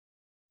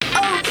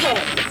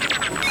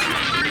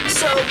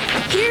So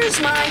here's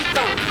my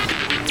phone.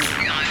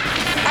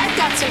 I've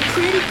got some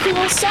pretty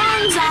cool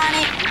songs on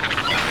it.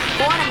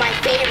 One of my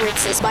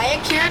favorites is by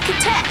Akira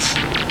Katesh.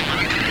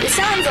 It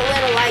sounds a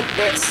little like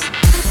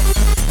this.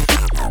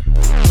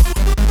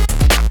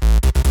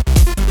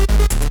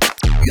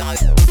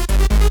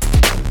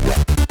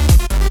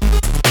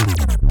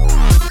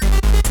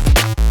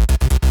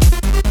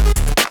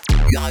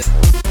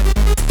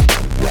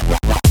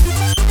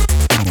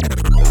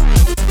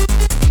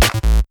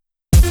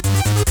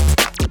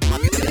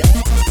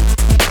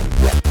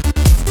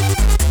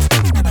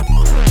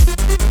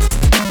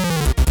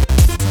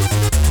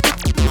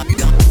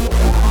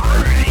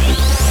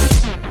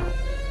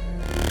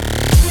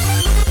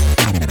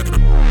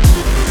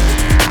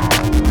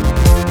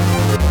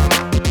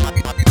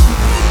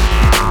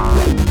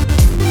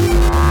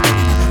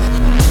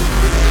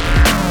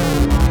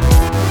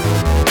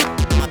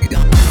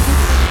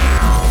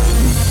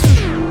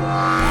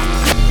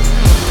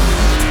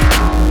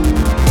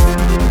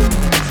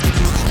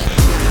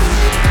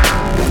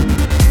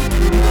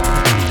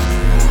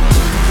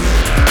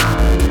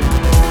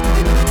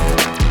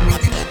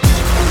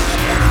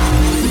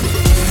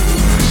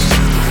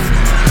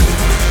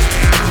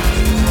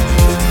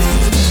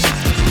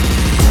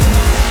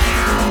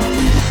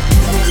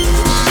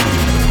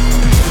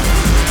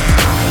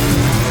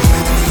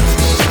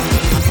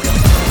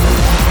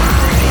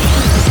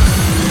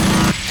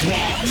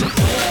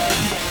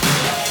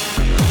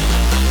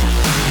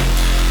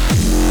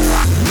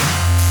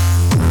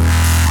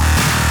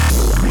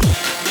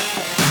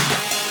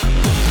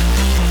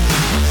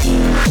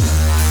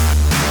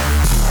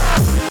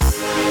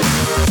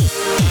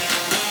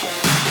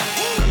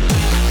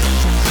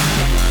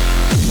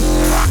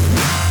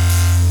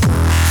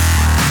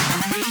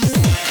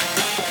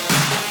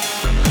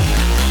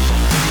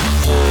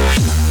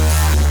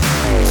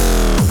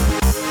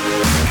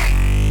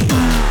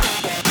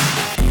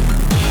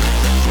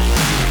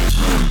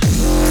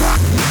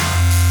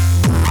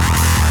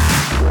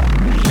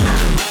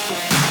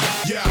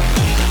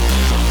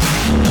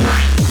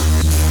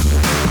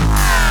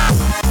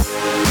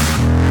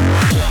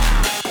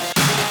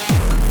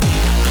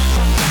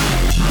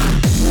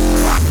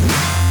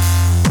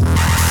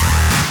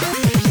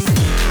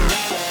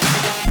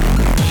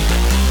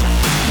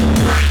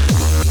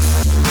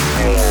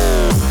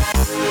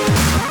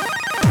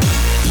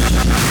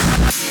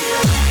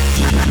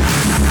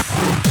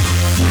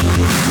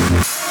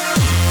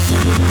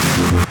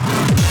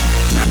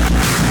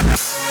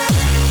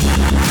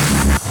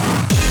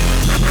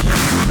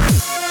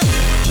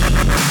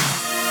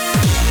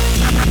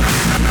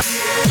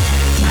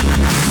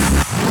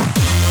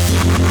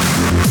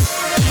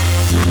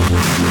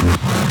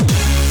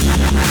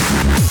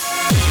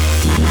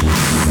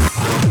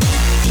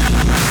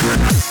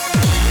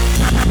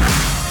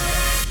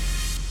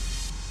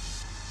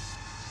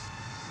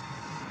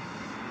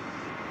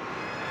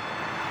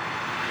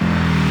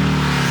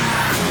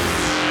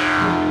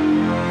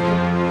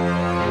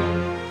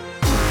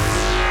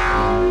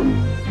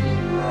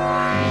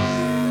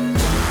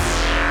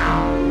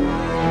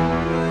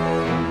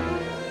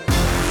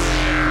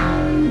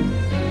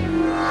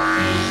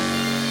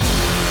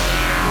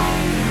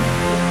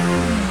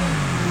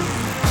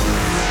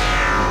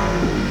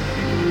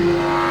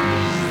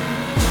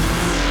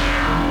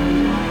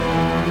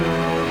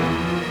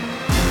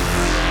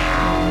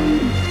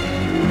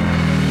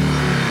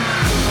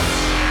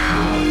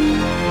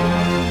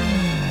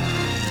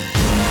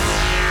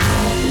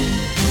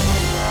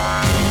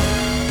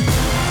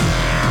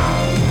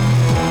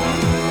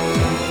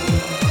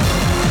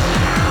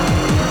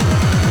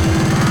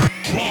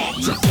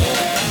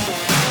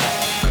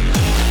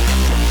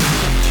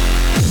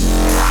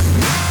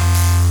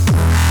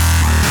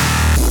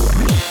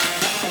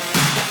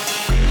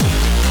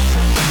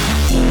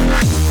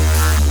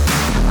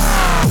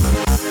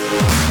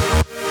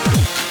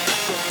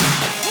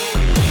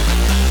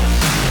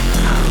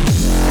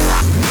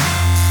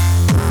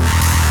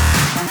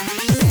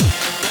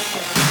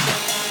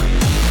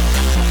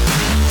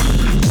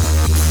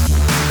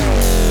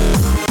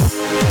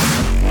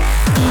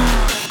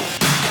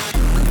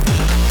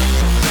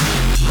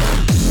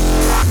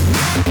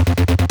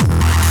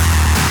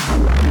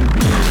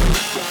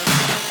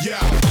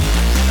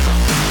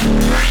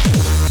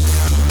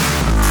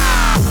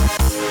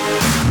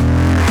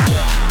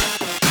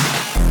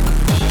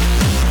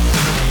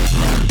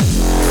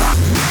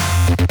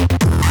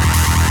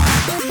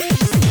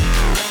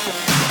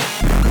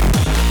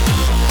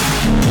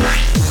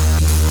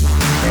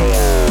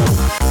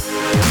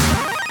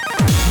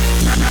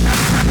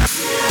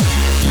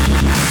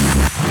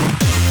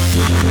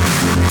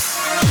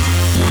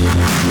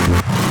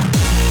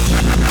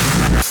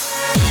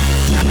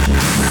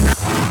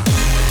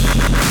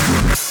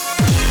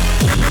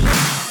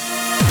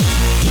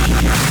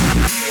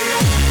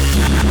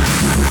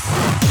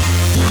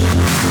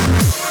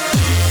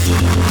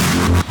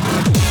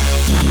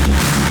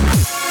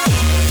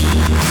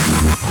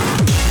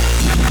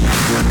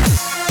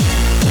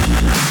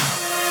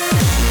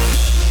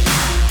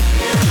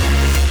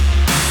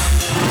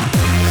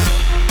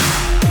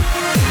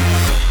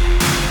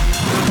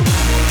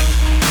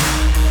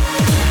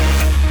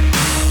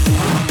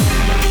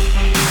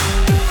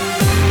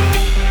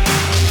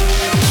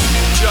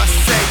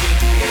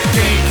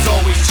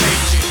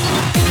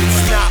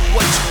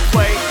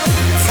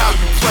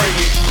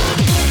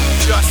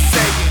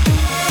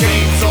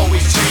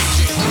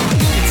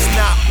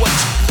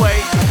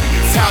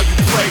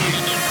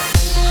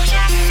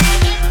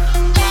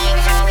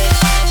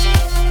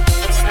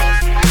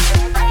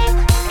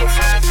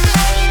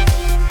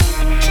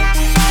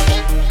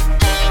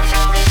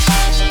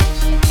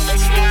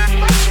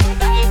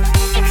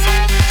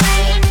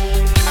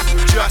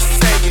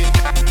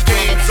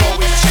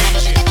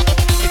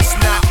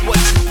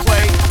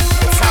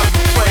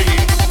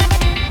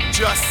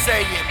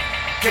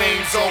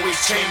 game's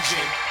always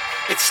changing.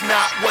 It's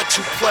not what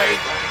you play,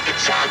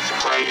 it's how you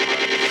play it.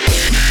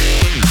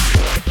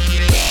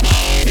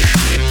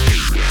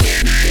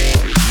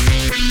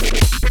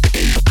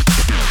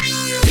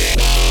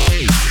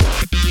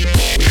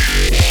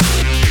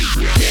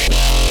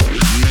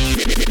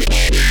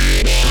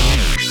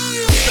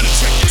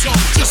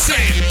 Just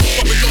saying,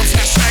 what guns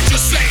hashtag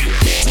just saying.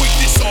 Tweet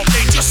this all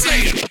day, just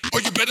saying.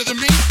 Are you better than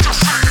me?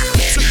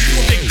 So you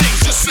doing big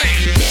things, just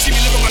saying. See me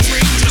living my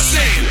dream, just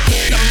saying.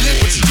 Gotta live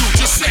what you do,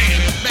 just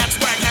saying. Matt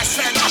Swag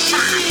hashtag just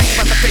saying.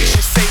 About the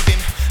patience saving,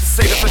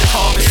 save it for the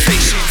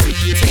conversations.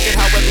 Take it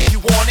however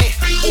you want it,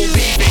 or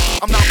leave it.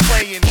 I'm not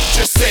playing,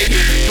 just saying.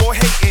 You're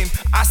hating,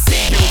 I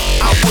see you,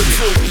 I would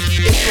too.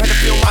 If you had to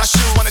feel my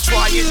shoe, wanna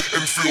try it?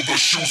 And feel the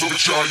shoes of a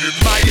giant.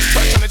 Midas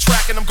touch on the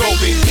track and I'm going.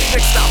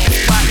 Next stop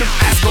is platinum,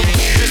 ask them.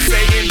 Just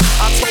saying,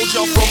 I told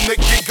y'all from the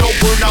get-go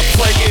we're not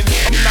playing.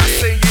 I'm not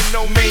saying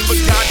no name, but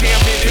goddamn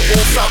it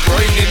won't stop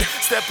raining.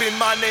 Step in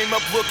my name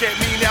up, look at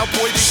me now,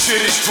 boy, this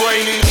shit is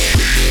draining.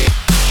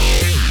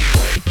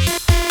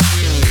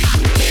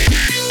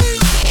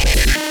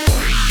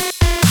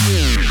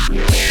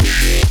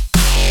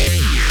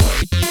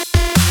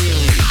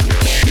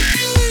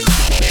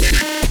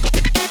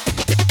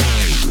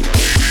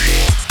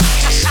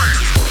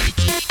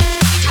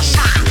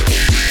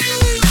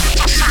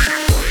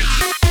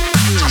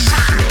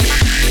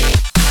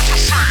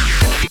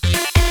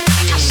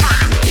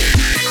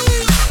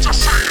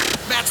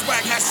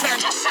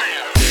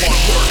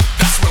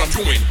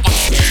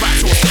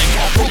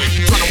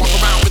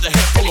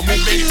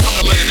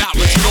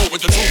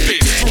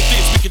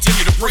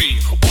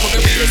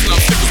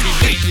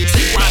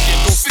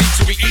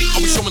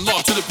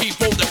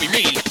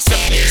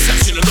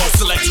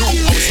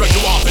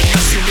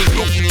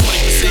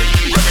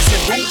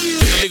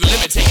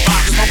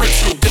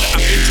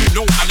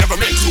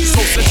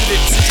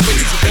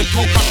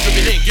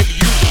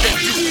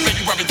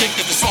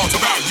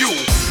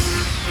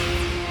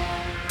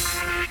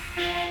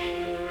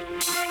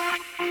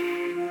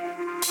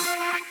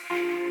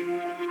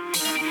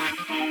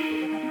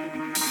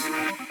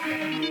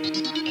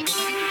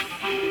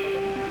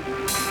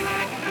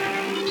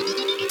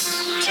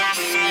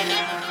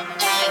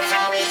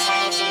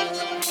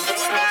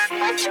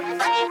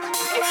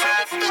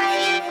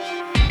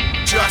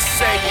 Just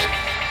saying,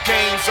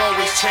 game's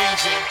always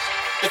changing.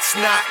 It's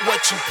not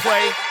what you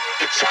play,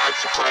 it's how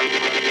you play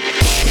it.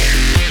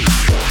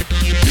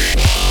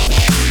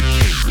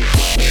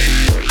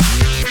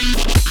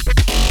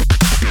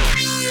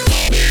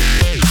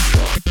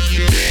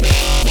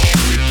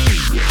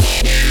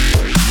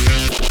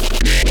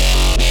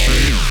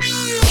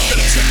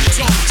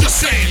 Just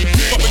saying,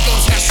 what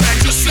guns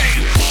hashtag just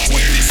saying.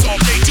 Tweet this all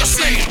day, just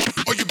saying.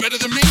 Are you better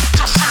than me?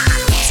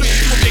 So you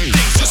doing big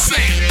things, just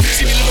saying.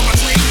 See me living my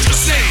dream,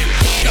 just saying.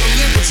 Gotta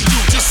live what you do,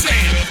 just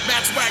saying.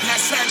 Matt Swag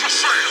hashtag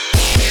just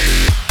saying.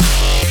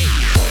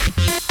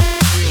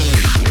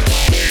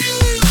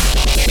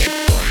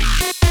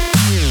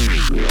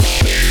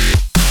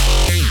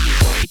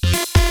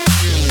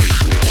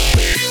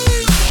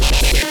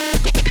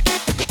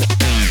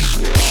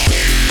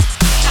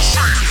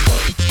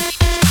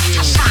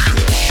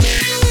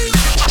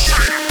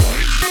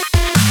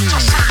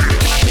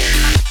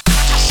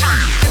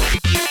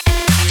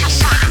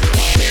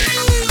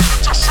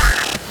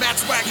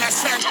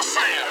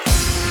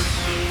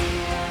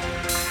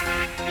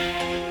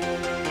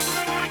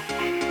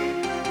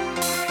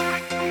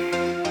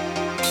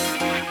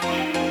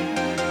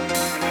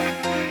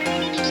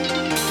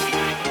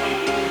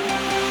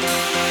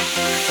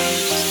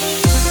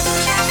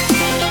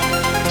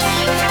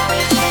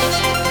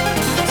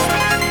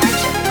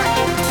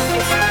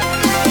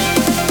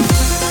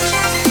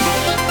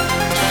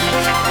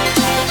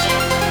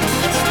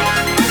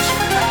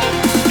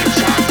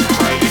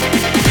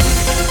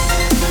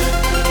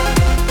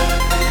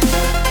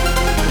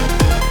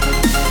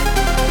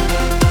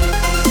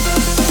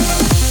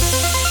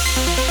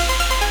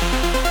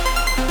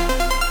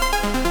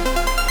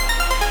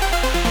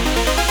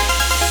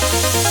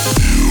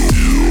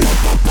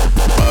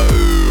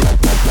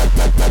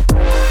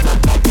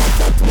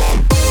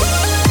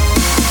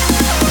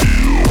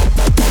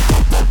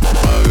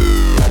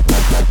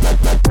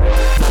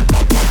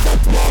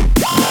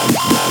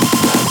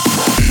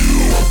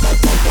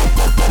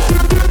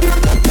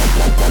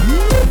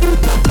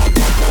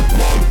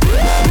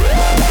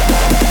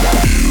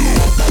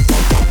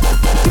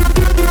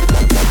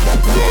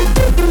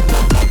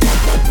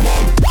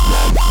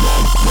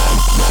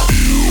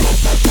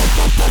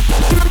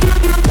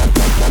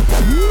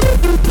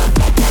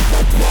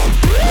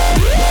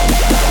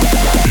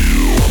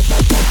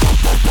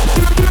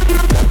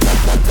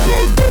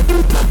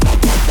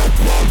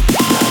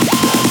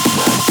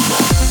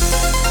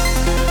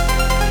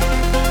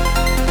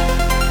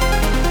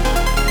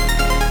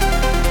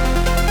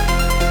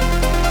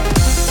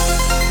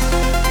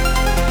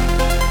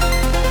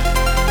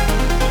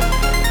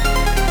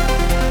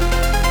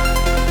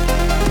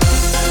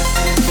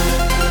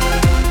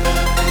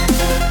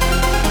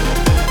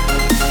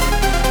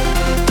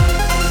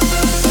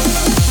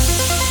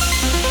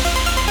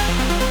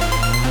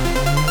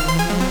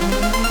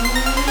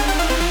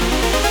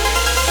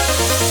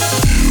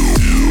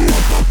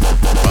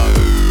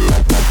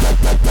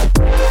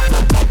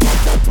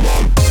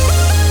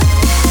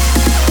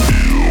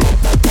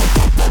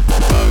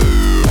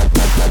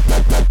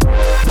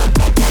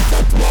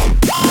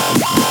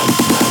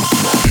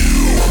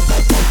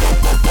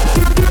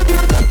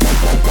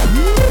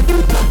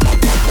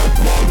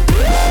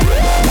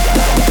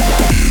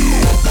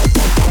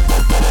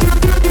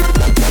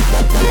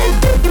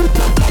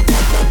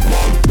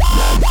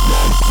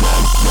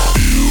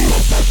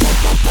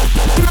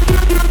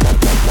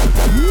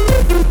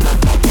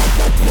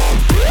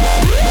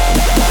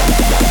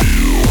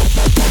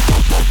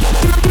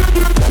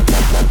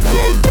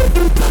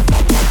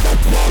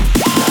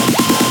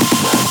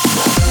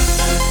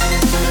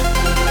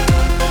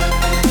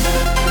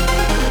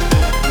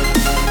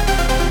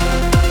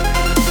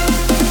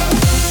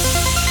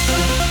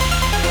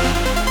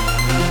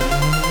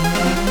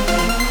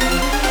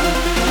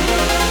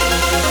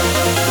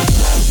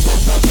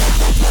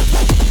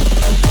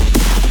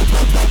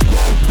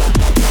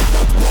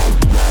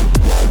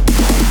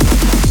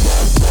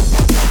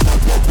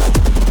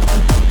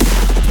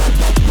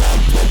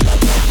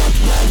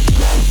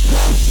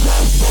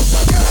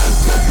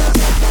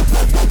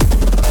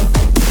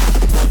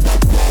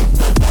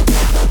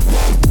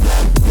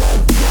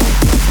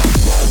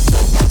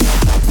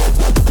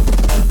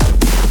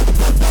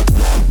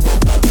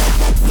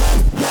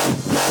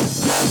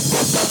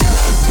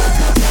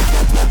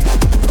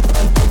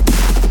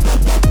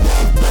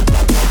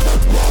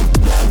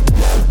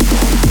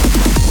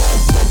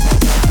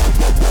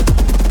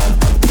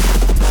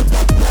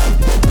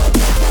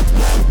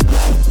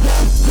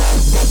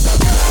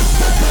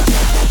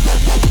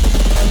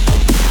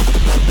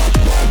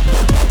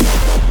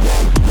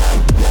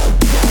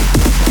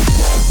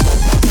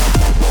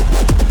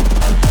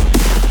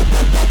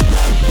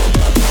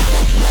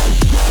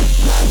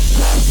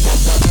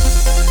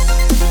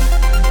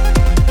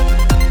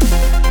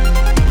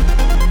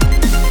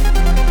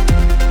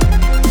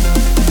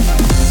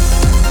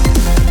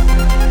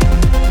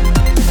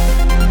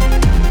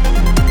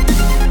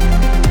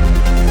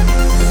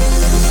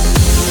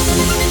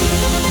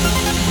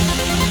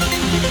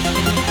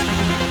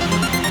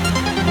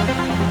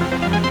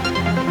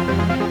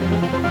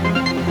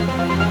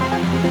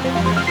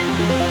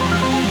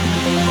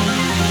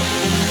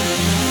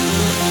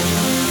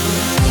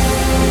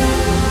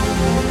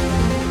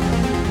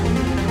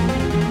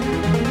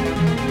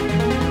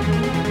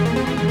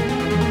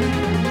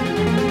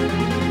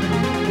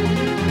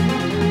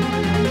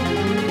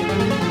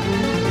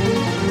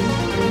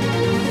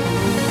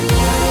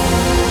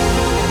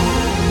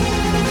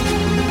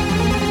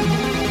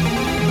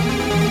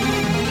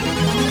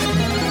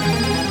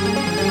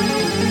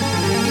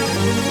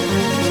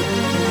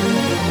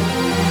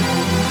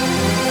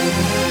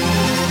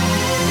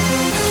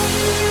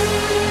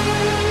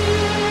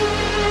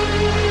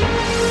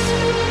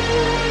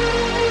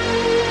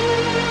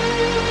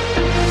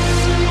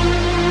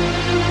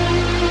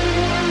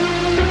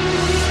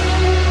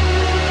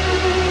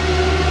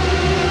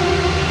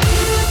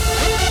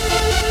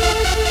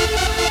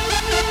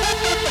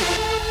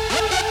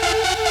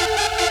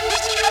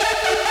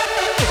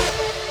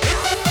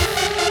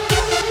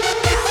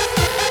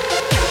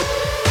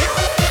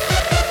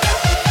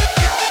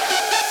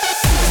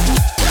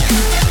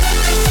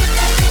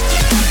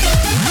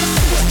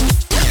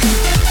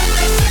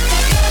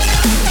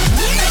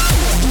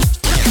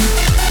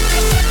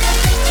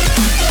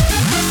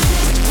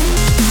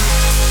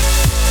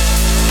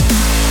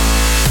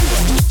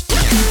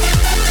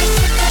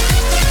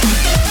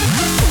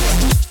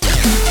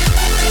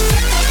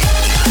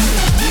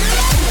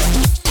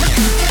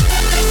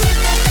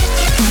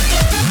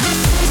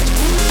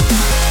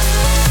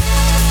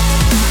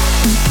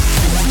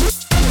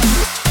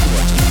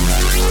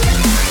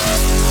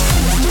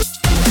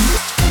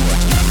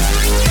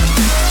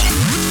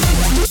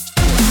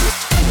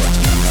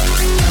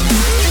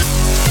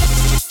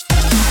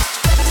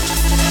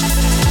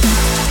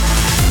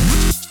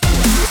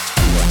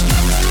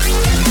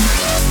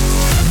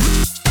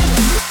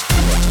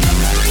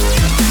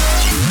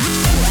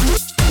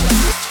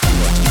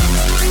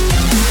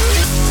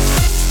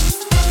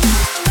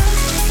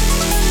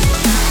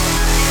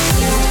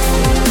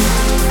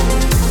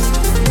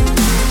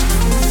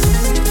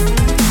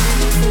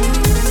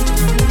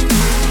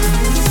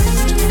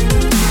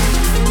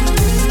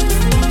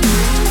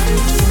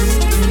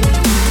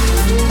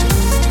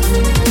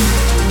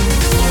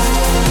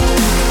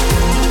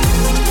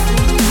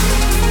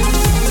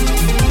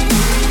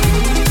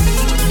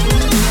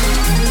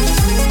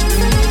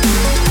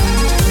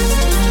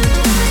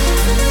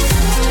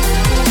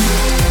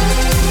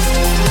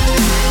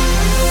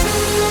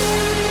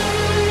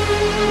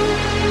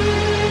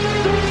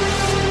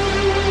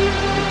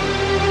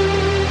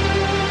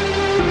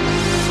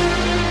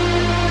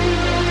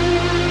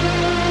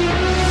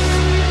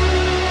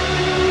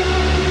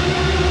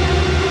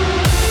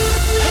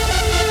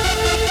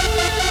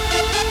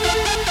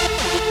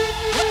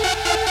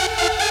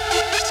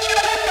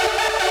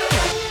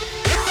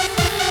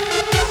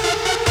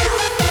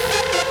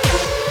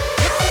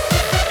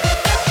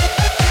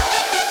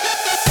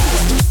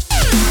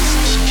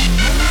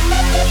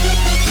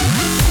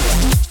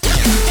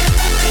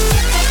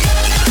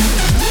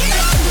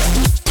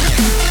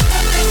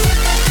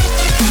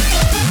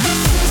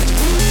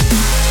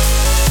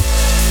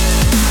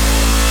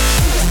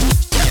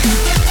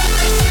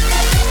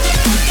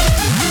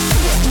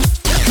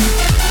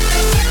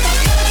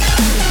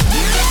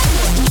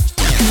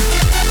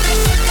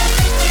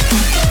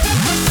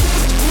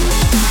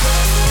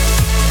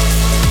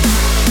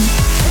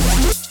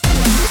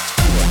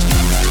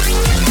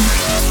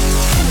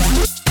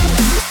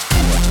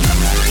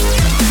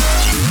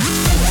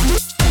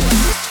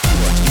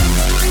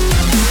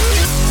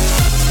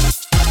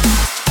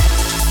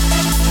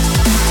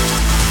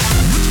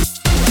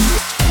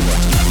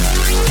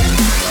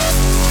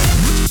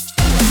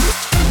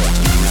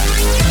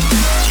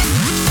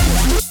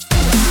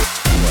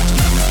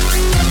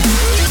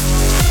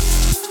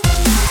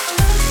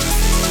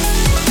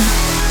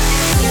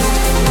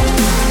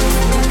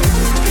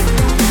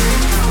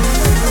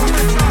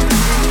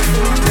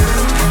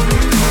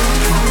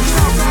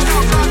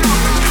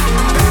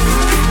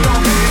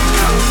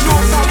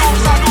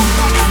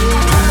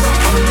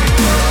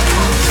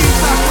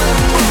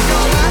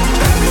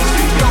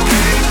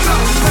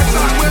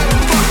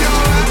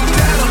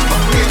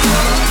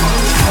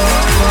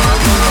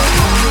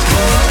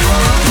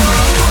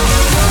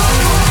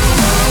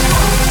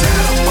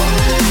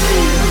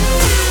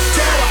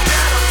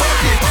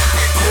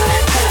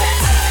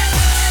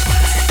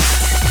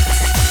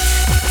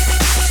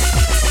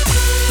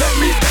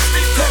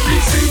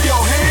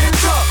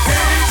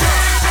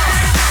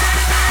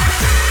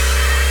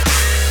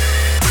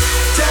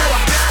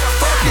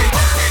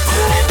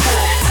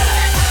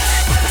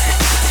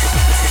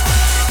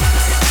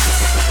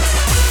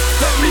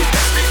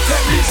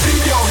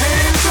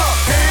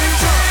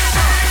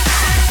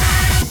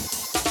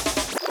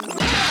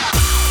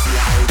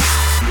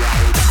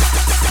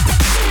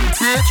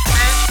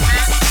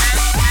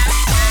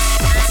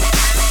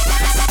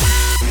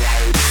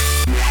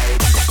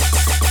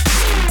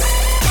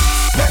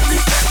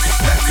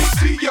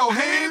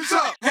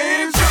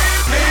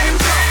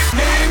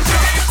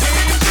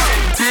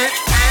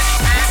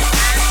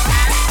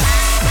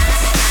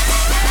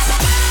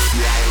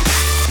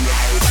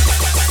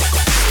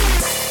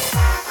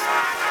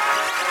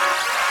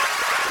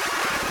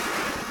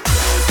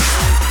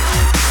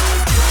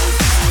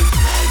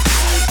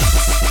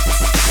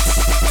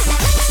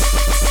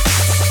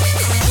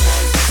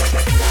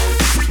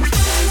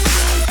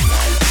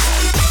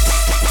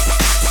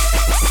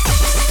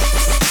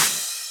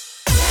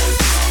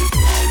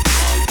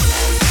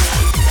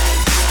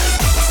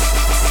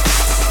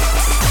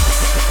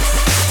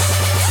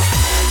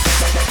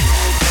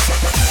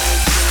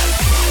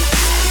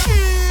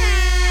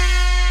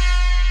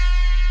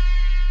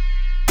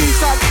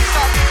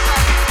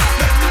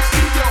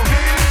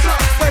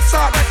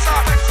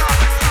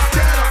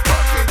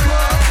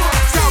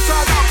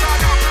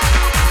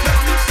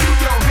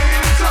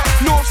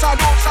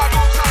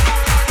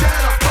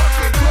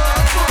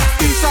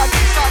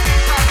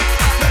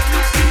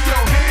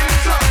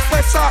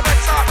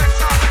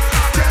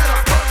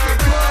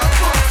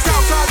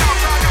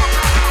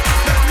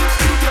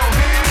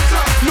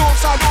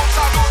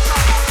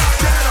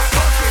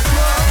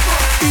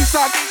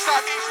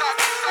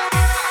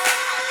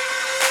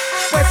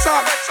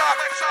 Westside,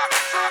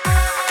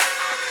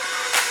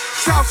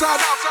 Southside,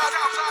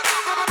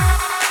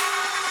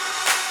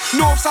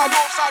 Northside,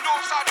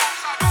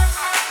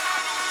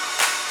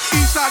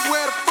 Eastside,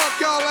 where the fuck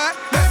y'all at?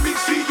 Let me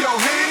see your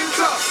hands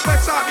up.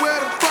 Westside, where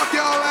the fuck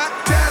y'all at?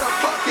 Tear the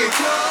fucking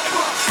club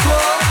up,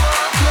 club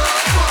up,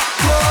 club up,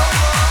 club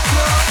up,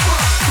 club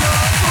up,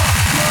 club up,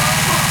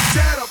 club up.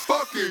 Tear the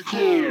fucking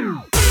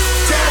club.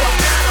 Tear the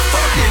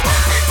fucking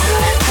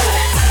club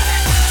up.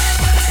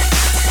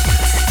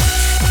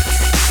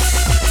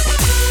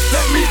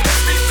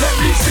 Let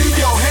me see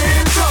your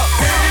hands up,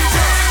 hands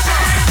up.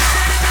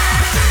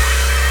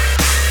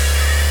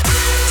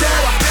 Tear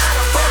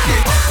the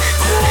fucking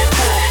club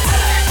up.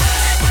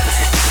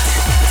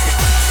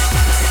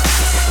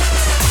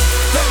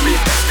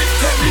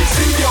 Let me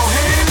see your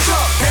hands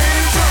up,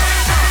 hands up.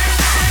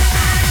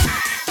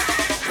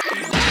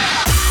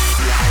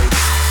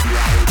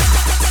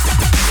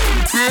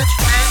 Bitch.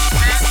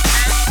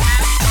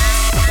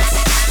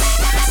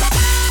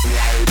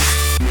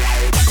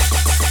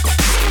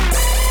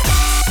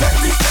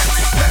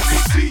 Let me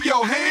see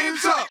your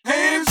hands up,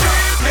 hands up,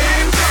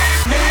 hands up,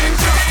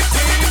 hands up,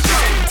 hands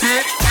up,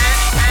 bitch.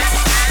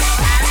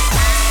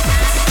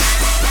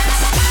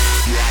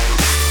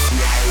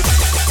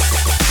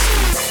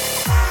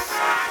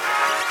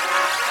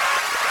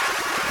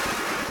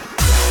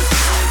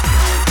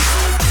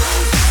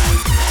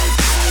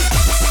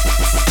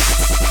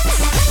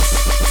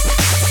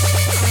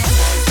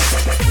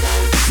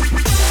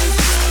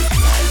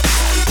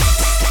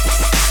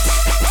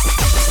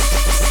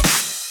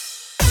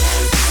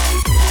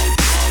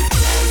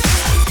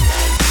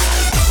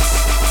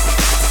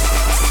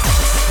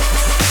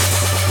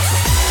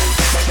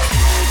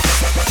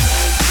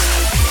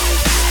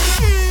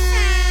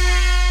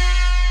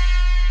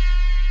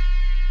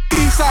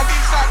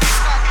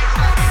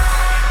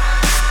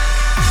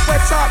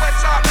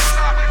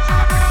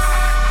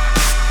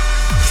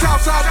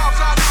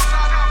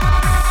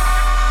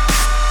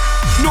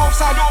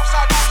 Northside,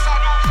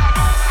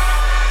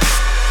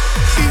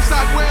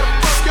 Eastside, where the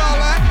fuck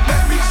y'all at?